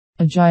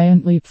A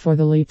giant leap for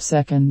the leap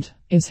second.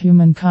 Is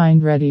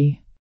humankind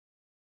ready?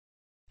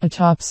 A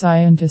top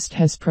scientist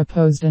has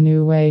proposed a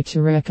new way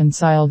to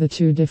reconcile the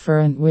two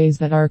different ways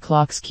that our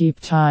clocks keep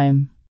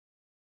time.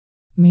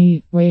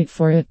 Wait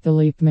for it, the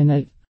leap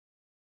minute.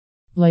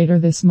 Later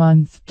this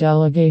month,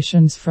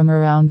 delegations from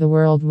around the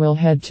world will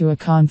head to a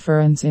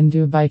conference in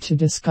Dubai to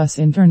discuss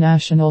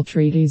international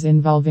treaties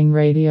involving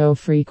radio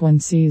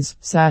frequencies,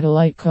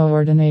 satellite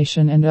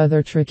coordination, and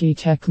other tricky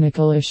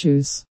technical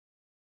issues.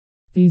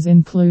 These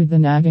include the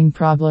nagging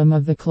problem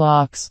of the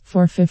clocks.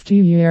 For 50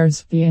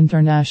 years, the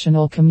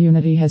international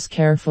community has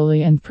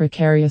carefully and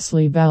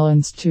precariously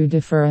balanced two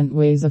different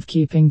ways of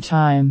keeping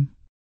time.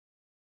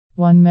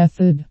 One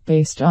method,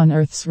 based on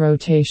Earth's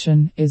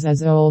rotation, is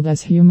as old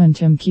as human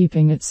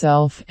timekeeping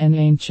itself, an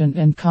ancient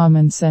and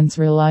common-sense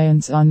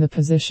reliance on the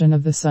position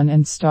of the sun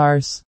and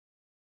stars.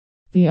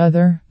 The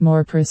other,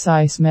 more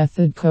precise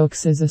method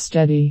coaxes a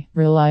steady,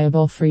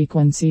 reliable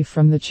frequency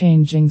from the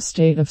changing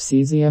state of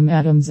cesium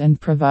atoms and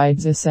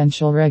provides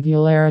essential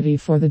regularity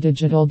for the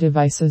digital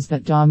devices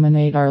that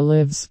dominate our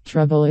lives.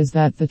 Trouble is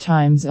that the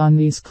times on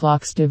these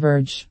clocks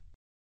diverge.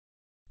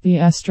 The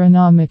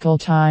astronomical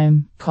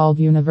time, called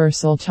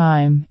universal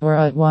time, or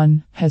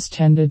AT1, has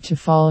tended to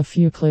fall a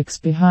few clicks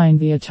behind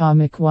the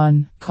atomic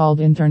one, called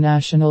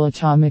international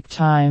atomic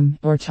time,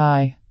 or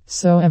TI.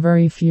 So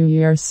every few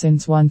years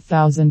since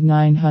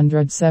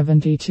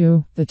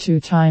 1972, the two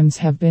times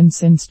have been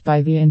synced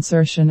by the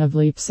insertion of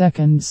leap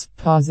seconds,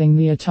 pausing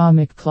the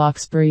atomic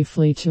clocks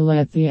briefly to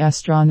let the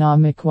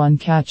astronomic one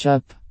catch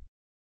up.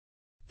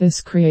 This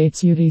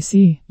creates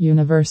UTC,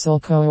 Universal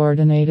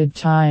Coordinated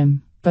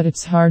Time. But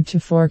it's hard to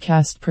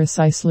forecast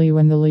precisely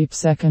when the leap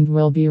second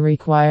will be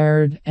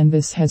required, and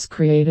this has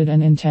created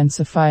an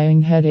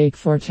intensifying headache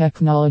for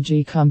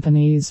technology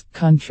companies,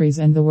 countries,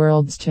 and the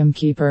world's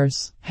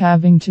timekeepers.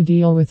 Having to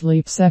deal with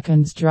leap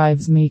seconds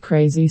drives me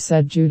crazy,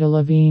 said Judah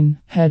Levine,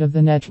 head of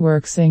the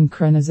Network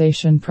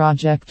Synchronization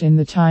Project in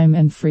the Time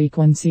and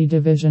Frequency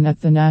Division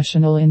at the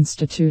National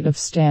Institute of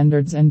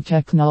Standards and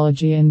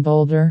Technology in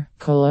Boulder,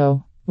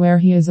 Colorado, where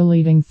he is a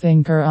leading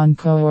thinker on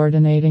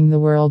coordinating the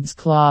world's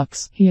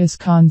clocks. He is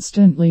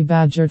constantly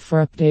badgered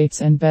for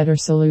updates and better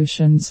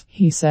solutions,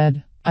 he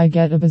said. I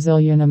get a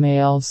bazillion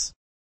emails.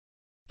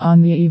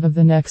 On the eve of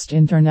the next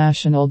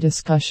international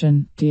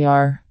discussion,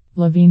 Dr.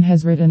 Levine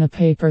has written a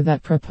paper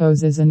that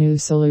proposes a new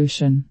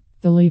solution.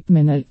 The leap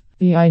minute.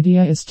 The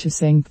idea is to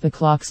sync the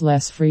clocks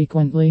less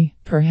frequently,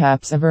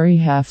 perhaps every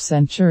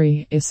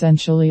half-century,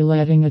 essentially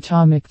letting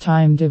atomic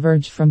time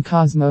diverge from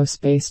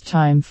cosmos-based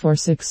time for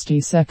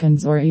 60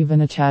 seconds or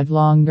even a tad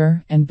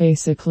longer, and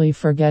basically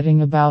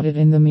forgetting about it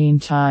in the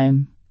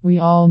meantime. We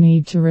all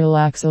need to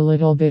relax a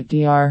little bit,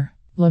 Dr.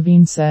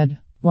 Levine said.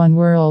 One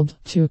world,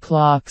 two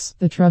clocks.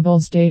 The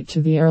troubles date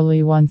to the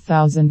early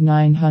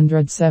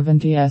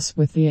 1970s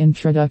with the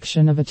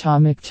introduction of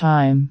atomic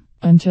time.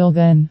 Until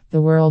then, the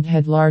world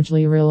had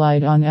largely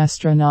relied on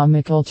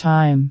astronomical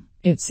time.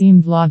 It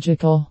seemed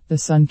logical. The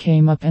sun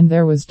came up and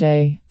there was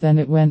day, then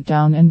it went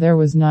down and there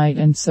was night,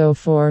 and so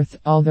forth,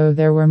 although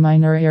there were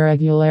minor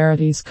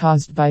irregularities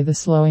caused by the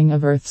slowing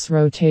of Earth's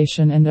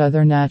rotation and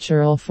other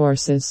natural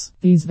forces.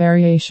 These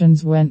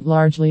variations went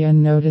largely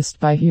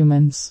unnoticed by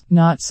humans,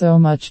 not so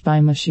much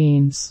by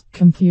machines.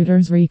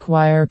 Computers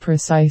require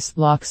precise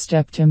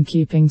lockstep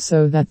timekeeping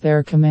so that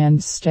their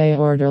commands stay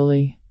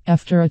orderly.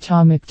 After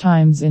atomic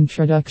time's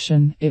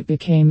introduction, it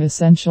became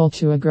essential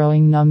to a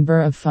growing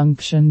number of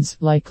functions,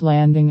 like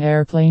landing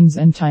airplanes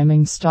and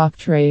timing stock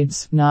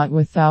trades, not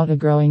without a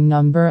growing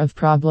number of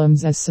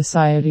problems as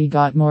society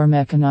got more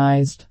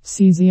mechanized.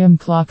 Cesium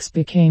clocks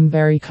became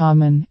very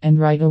common, and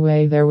right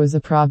away there was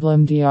a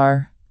problem,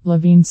 Dr.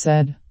 Levine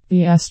said.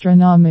 The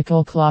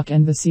astronomical clock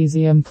and the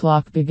cesium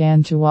clock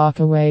began to walk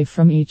away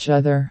from each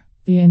other.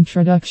 The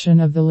introduction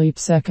of the leap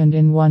second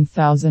in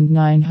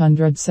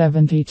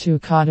 1972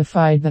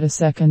 codified that a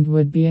second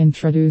would be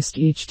introduced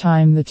each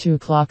time the two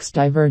clocks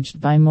diverged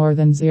by more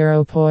than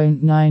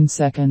 0.9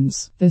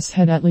 seconds. This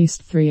had at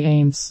least three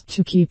aims: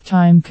 to keep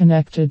time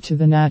connected to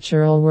the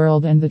natural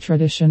world and the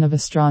tradition of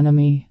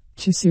astronomy,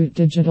 to suit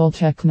digital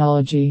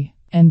technology,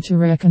 and to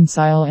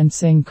reconcile and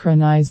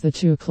synchronize the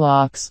two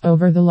clocks.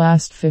 Over the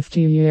last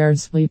 50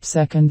 years, leap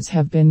seconds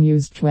have been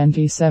used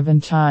 27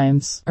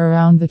 times.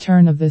 Around the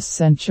turn of this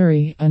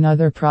century,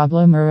 another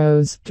problem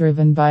arose,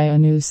 driven by a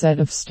new set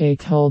of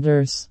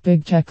stakeholders.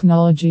 Big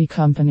technology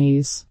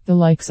companies, the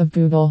likes of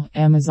Google,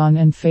 Amazon,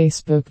 and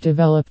Facebook,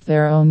 developed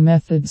their own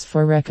methods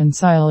for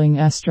reconciling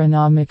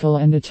astronomical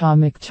and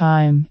atomic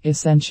time,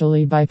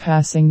 essentially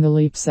bypassing the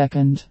leap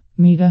second.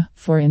 Meta,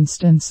 for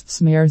instance,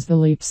 smears the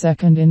leap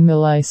second in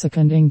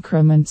millisecond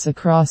increments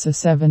across a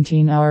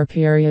 17-hour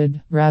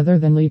period, rather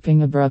than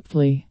leaping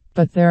abruptly.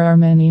 But there are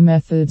many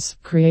methods,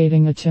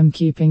 creating a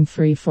timekeeping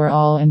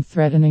free-for-all and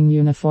threatening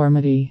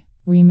uniformity.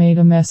 We made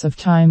a mess of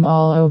time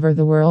all over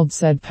the world,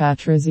 said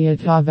Patrizia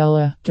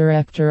Tavella,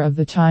 director of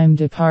the Time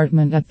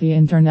Department at the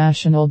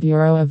International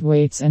Bureau of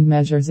Weights and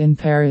Measures in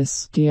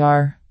Paris.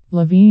 Dr.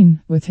 Levine,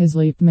 with his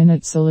leap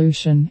minute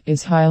solution,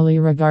 is highly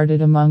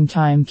regarded among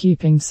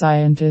timekeeping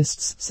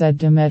scientists, said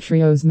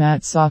Demetrios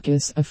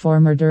Matsakis, a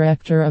former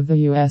director of the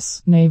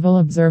U.S. Naval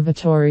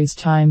Observatory's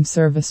Time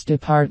Service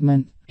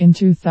Department. In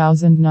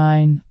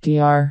 2009,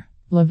 Dr.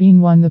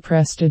 Levine won the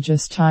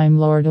prestigious Time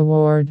Lord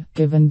Award,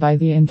 given by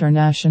the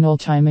International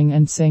Timing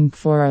and Sync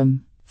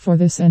Forum. For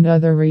this and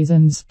other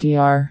reasons,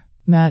 Dr.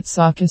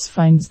 Matsakis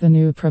finds the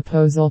new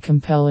proposal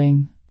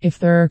compelling. If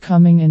they're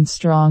coming in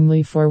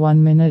strongly for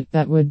 1 minute,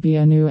 that would be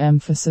a new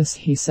emphasis,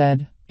 he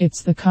said.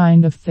 It's the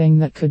kind of thing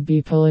that could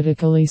be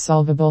politically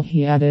solvable,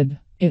 he added.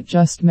 It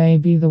just may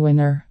be the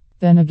winner.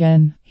 Then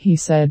again, he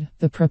said,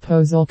 the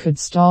proposal could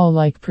stall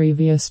like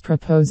previous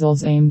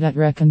proposals aimed at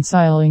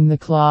reconciling the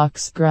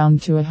clocks,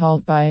 ground to a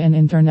halt by an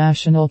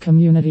international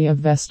community of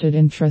vested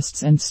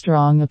interests and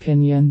strong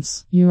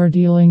opinions. You are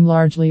dealing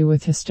largely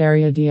with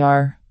hysteria,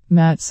 Dr.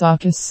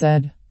 Matsakis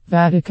said.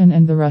 Vatican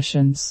and the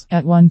Russians.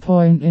 At one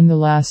point in the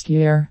last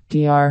year,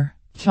 Dr.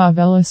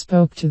 Tavella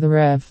spoke to the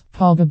Rev.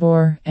 Paul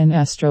Gabor, an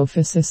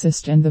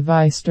astrophysicist and the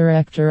vice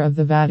director of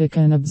the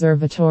Vatican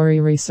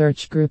Observatory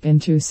Research Group in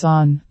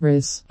Tucson,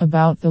 RIS,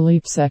 about the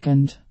leap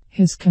second.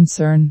 His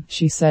concern,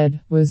 she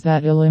said, was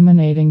that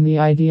eliminating the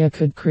idea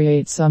could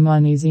create some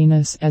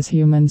uneasiness as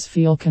humans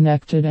feel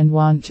connected and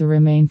want to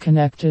remain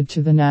connected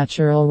to the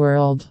natural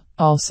world.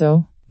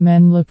 Also,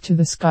 men look to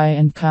the sky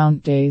and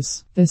count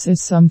days. This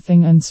is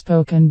something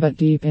unspoken but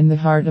deep in the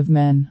heart of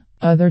men.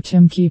 Other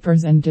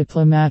timekeepers and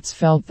diplomats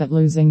felt that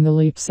losing the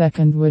leap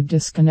second would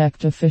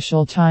disconnect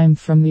official time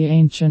from the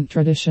ancient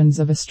traditions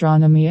of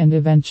astronomy and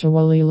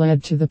eventually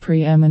led to the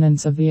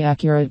preeminence of the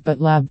accurate but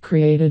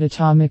lab-created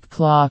atomic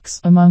clocks.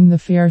 Among the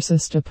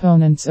fiercest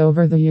opponents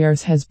over the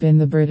years has been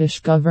the British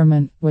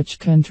government, which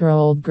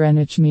controlled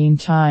Greenwich Mean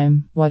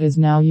Time, what is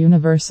now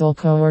Universal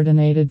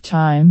Coordinated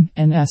Time,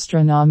 an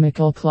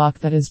astronomical clock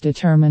that is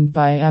determined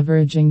by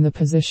averaging the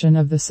position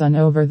of the sun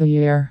over the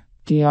year.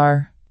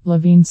 Dr.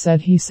 Levine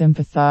said he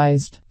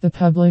sympathized. The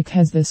public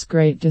has this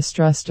great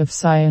distrust of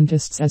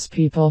scientists as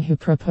people who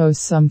propose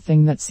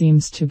something that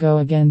seems to go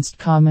against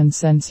common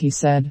sense, he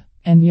said.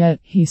 And yet,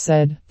 he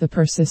said, the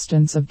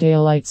persistence of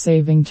daylight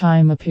saving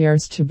time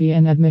appears to be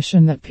an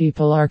admission that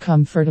people are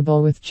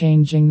comfortable with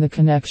changing the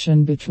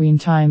connection between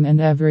time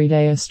and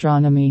everyday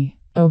astronomy.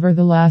 Over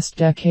the last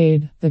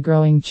decade, the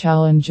growing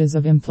challenges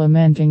of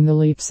implementing the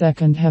leap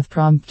second have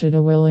prompted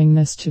a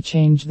willingness to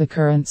change the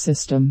current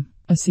system.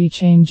 A sea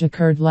change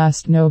occurred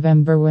last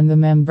November when the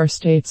member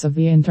states of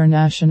the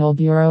International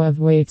Bureau of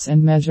Weights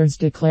and Measures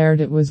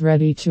declared it was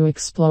ready to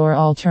explore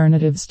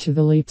alternatives to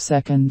the leap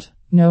second.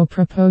 No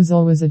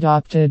proposal was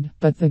adopted,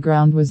 but the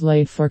ground was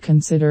laid for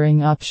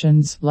considering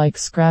options like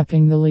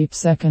scrapping the leap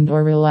second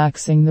or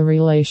relaxing the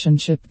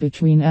relationship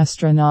between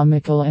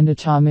astronomical and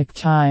atomic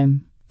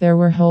time. There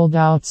were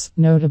holdouts,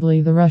 notably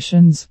the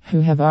Russians,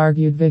 who have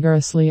argued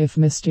vigorously if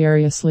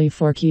mysteriously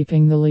for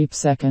keeping the leap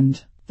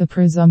second. The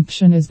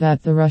presumption is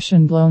that the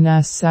Russian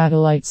GLONASS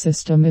satellite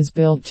system is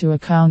built to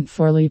account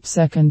for leap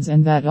seconds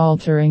and that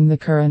altering the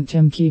current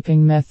timekeeping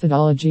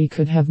methodology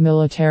could have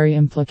military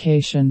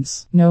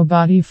implications.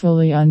 Nobody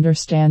fully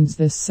understands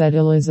this, said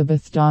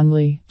Elizabeth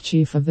Donnelly,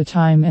 chief of the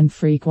Time and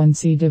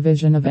Frequency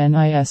Division of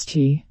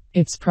NIST.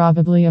 It's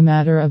probably a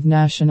matter of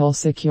national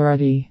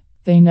security.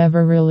 They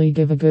never really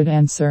give a good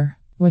answer.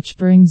 Which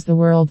brings the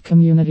world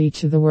community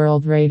to the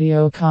World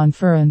Radio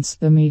Conference,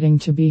 the meeting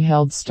to be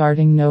held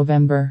starting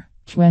November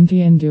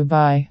 20 in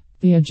Dubai.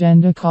 The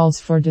agenda calls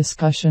for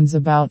discussions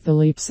about the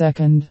leap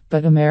second,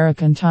 but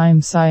American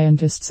time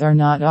scientists are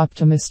not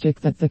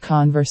optimistic that the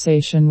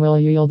conversation will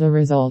yield a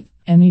result.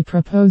 Any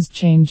proposed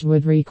change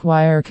would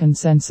require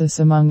consensus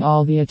among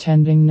all the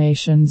attending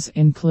nations,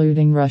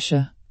 including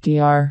Russia.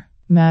 Dr.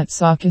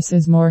 Matsakis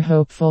is more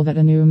hopeful that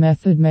a new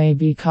method may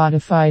be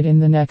codified in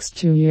the next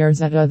 2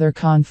 years at other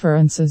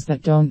conferences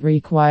that don't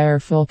require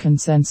full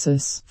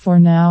consensus. For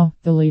now,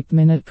 the leap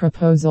minute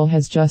proposal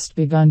has just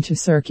begun to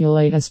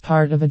circulate as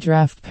part of a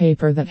draft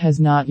paper that has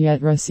not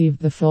yet received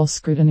the full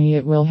scrutiny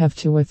it will have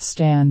to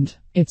withstand.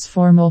 Its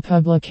formal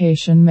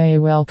publication may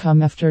well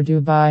come after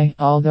Dubai,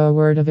 although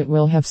word of it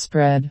will have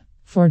spread.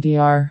 For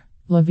Dr.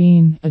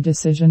 Levine, a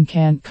decision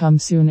can't come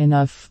soon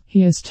enough.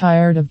 He is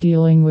tired of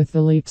dealing with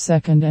the leap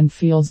second and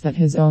feels that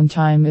his own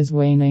time is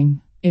waning.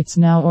 It's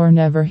now or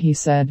never, he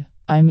said.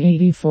 I'm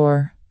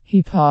 84.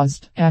 He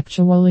paused.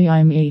 Actually,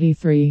 I'm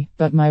 83,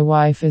 but my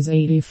wife is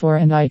 84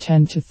 and I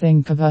tend to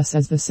think of us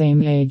as the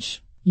same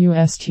age.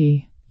 UST.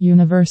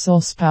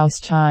 Universal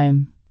Spouse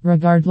Time.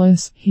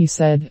 Regardless, he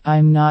said,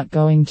 I'm not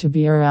going to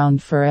be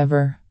around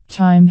forever.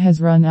 Time has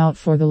run out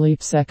for the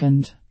leap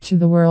second. To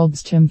the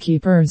world's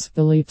timekeepers,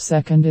 the leap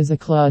second is a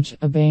kludge,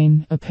 a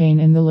bane, a pain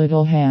in the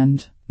little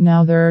hand.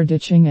 Now they're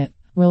ditching it.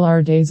 Will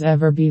our days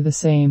ever be the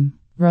same?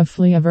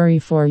 Roughly every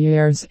 4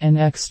 years, an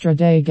extra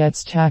day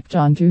gets tacked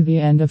onto the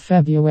end of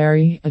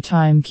February, a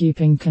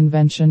timekeeping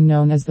convention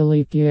known as the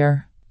leap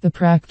year. The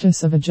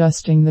practice of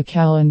adjusting the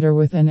calendar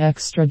with an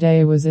extra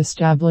day was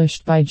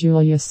established by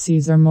Julius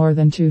Caesar more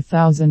than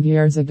 2,000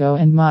 years ago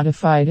and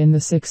modified in the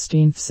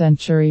 16th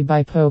century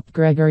by Pope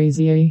Gregory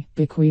XI,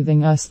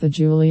 bequeathing us the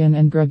Julian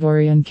and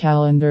Gregorian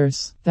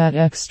calendars. That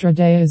extra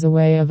day is a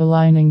way of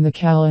aligning the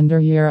calendar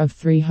year of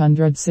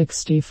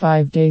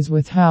 365 days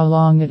with how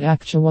long it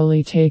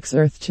actually takes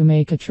Earth to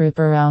make a trip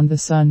around the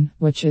Sun,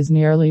 which is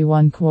nearly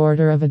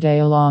 1/4 of a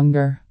day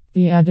longer.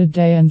 The added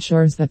day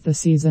ensures that the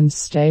seasons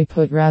stay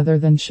put rather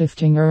than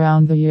shifting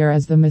around the year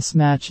as the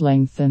mismatch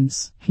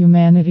lengthens.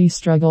 Humanity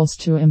struggles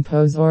to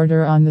impose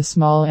order on the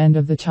small end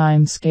of the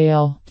time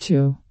scale,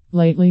 too.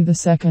 Lately the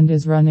second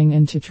is running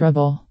into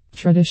trouble.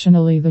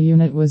 Traditionally the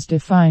unit was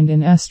defined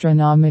in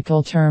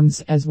astronomical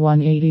terms as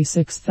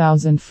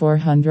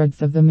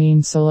 1/86,400th of the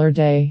mean solar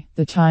day,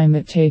 the time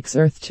it takes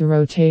Earth to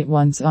rotate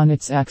once on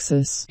its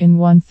axis. In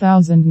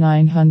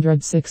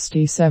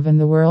 1967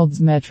 the world's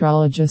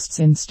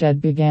meteorologists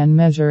instead began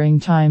measuring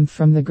time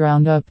from the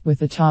ground up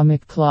with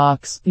atomic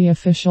clocks. The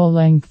official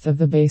length of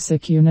the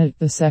basic unit,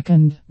 the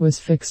second, was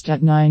fixed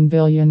at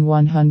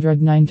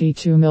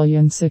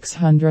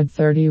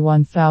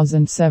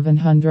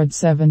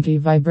 9,192,631,770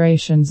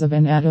 vibrations of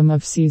an atom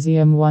of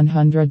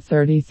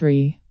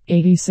cesium-133.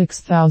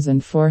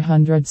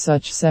 86,400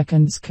 such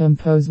seconds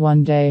compose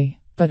one day.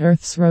 But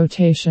Earth's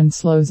rotation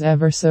slows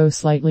ever so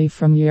slightly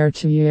from year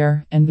to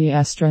year, and the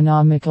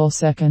astronomical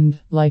second,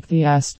 like the AST,